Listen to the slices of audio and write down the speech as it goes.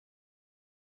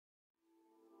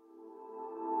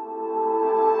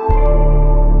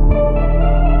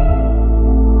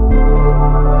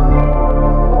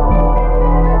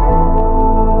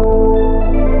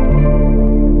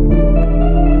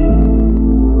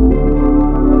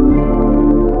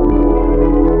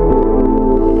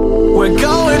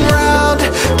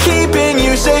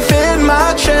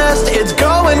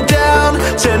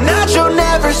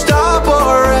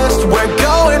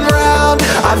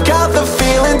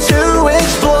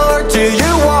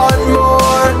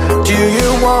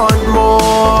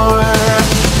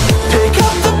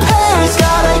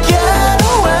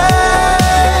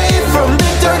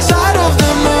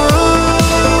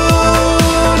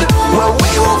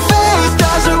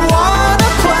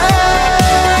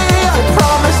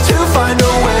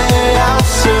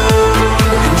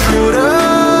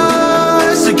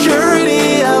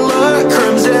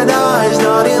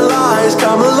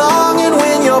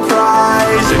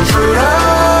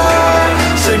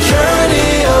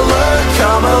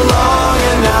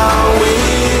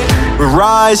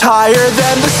rise higher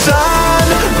than the sun,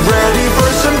 ready for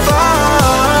some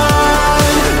fun.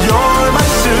 You're my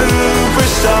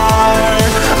superstar.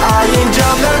 I ain't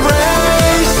done the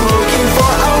race, looking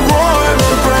for a warm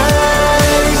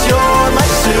embrace. You're my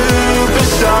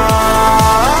superstar.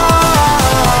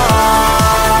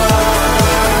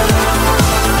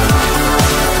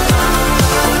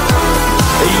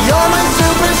 You're my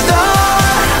superstar.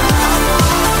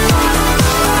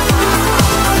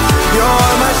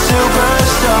 You're my superstar.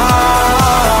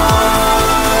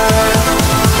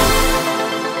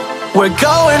 We're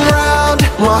going round,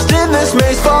 lost in this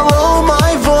maze, follow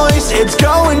my voice. It's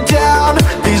going down,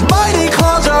 these mighty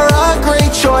clouds are a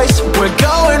great choice. We're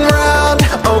going round,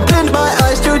 opened my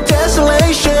eyes to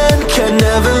desolation. Can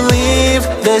never leave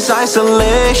this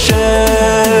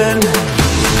isolation.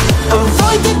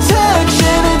 Avoid the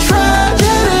tension and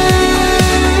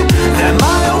tragedy that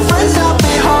my old friends help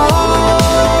me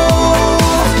hold.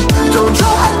 Don't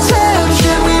draw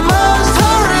attention, we must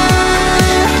hurry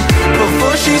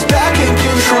before she's back in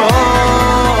control.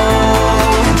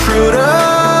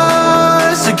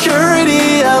 Intruder,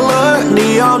 security alert,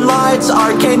 neon lights,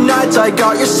 arcade nights. I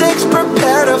got your six,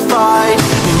 prepare to fight.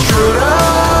 Intruder,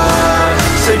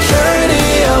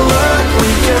 security alert,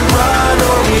 we can run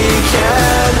or we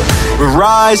can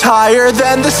rise higher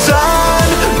than the sun,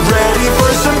 ready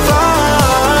for some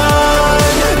fun.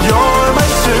 You're my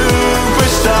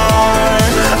superstar.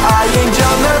 I ain't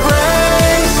done the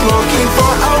race, looking for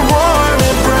a warm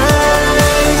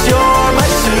embrace. You're my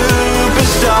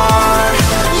superstar.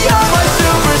 You're my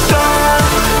superstar.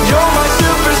 You're my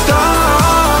superstar.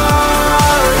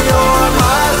 You're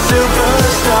my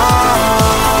superstar.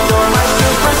 You're my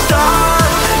superstar.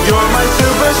 You're my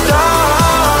superstar.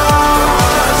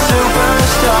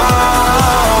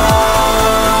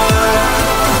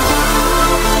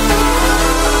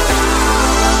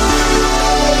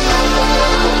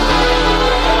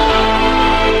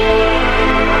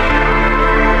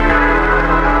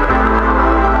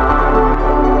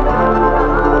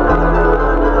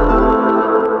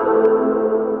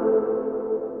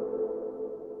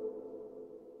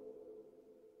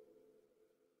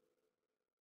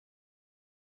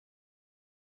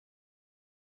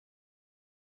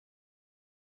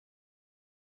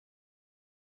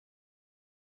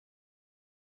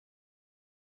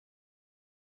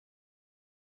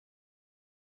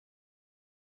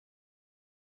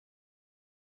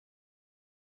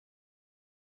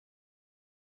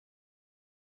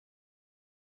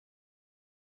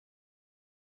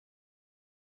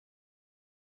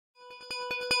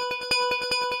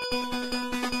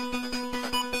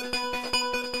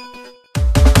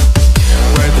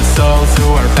 Souls who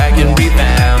are back and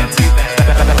revamped,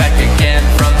 back again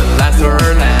from the last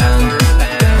land.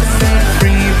 Set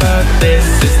free, but this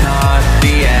is not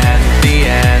the end, the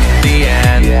end, the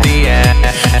end, the end.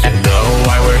 You know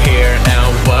why we're here and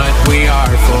what we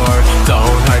are for.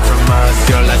 Don't hide from us,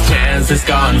 your last chance is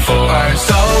gone for. Our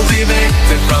souls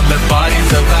evicted from the bodies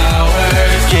of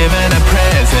ours, given a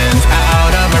present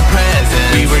out of our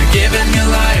presence. We were given new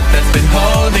life that's been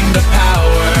holding the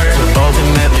power to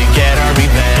ultimately get our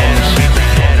revenge.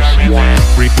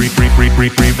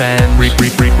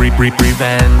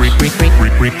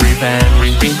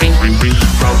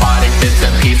 Robotic bits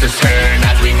and pieces turn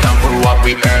as we come for what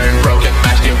we earn. Broken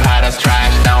match, you've had us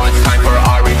trashed, now it's time for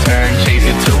our return. Chase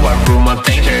you to a room of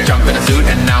danger, jump in a suit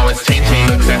and now it's changing.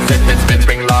 Looks as if it's been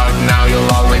spring locked, now you'll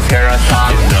always hear us talk.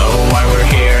 You know why we're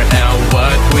here and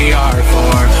what we are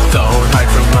for. Don't hide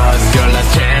from us, your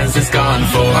last chance is gone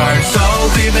for. Our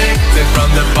souls evicted from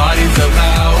the bodies of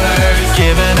ours,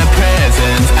 given a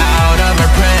present out of our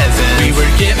presence. We were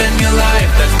given new life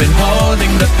that's been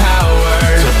holding the power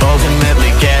to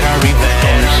ultimately get our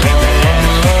revenge.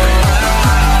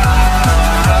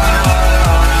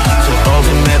 To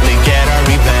ultimately get our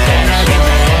revenge.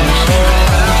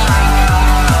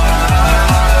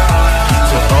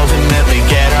 To ultimately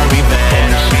get our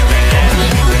revenge.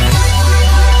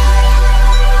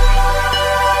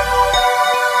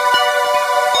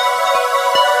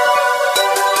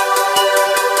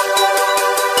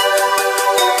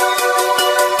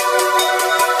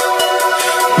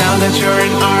 Now that you're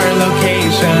in our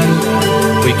location,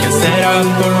 we can set up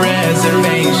a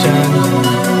reservation.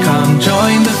 Come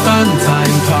join the fun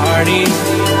time party,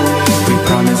 we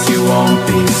promise you won't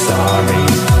be sorry.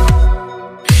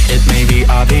 It may be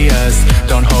obvious,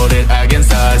 don't hold it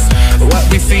against us. What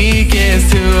we seek is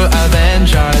to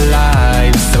avenge our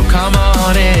lives. So come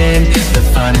on in, the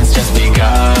fun has just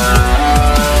begun.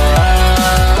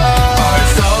 Our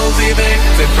souls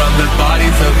evicted from the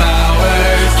bodies of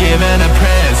ours, given a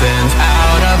present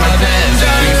out of our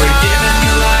vengeance. We were given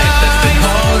new life that's been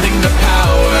holding the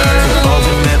power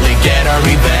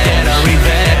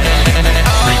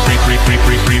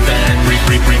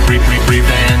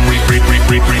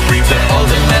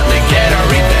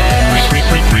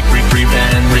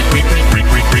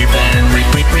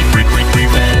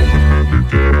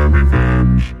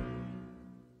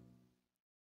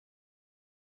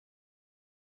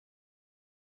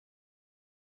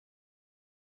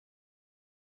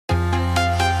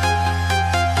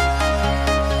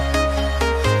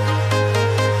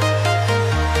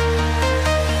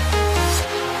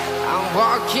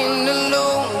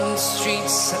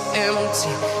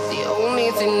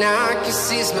thing I can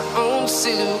see is my own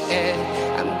silhouette.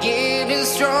 I'm getting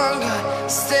stronger,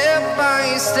 step by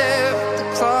step. The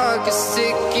clock is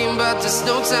ticking, but there's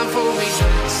no time for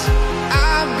regrets.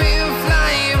 I've been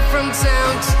flying from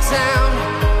town to town,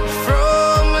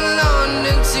 from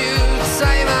London to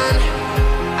Taiwan.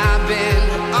 I've been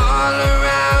all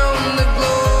around the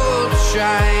globe,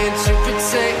 trying to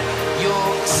protect your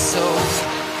soul.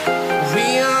 We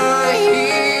are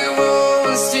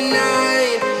heroes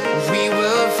tonight. We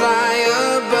will fly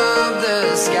above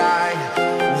the sky.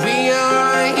 We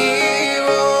are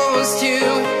heroes tonight.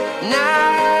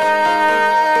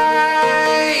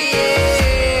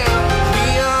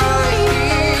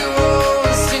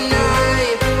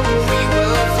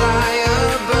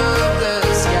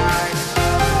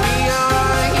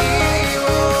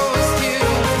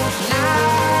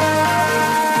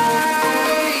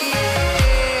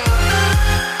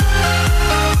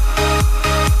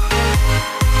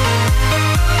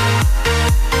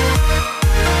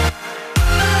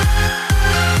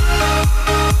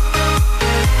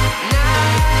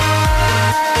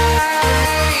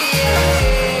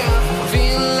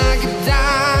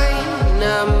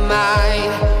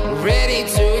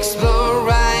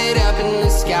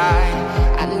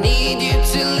 I need you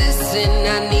to listen,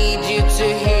 I need you to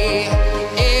hear,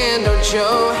 and don't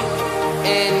show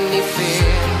any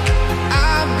fear.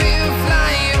 I've been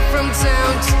flying from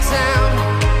town to town,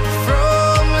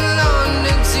 from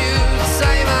London to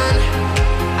Taiwan.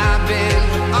 I've been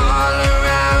all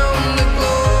around the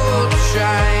globe,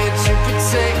 trying to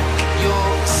protect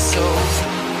your soul.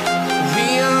 We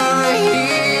are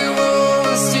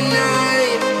heroes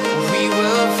tonight. We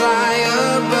will fly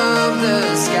above the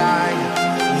sky.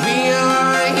 We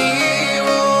are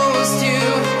heroes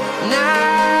tonight.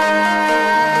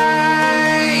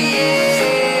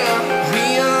 Yeah. We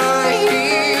are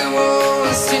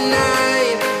heroes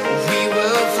tonight. We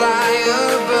will fly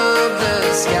above the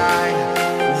sky.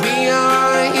 We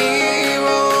are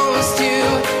heroes tonight.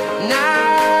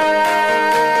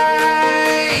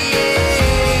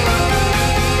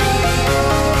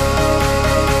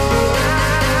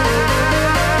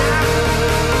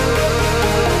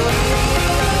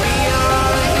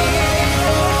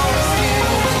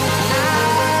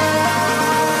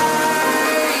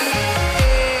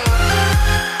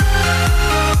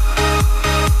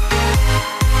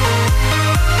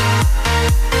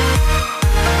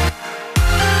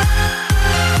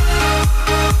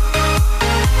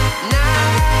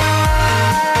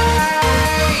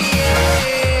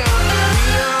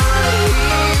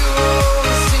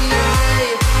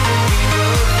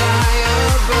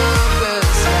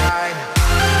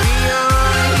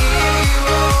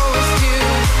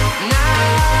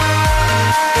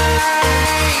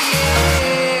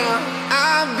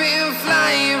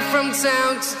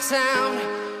 Town to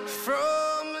town.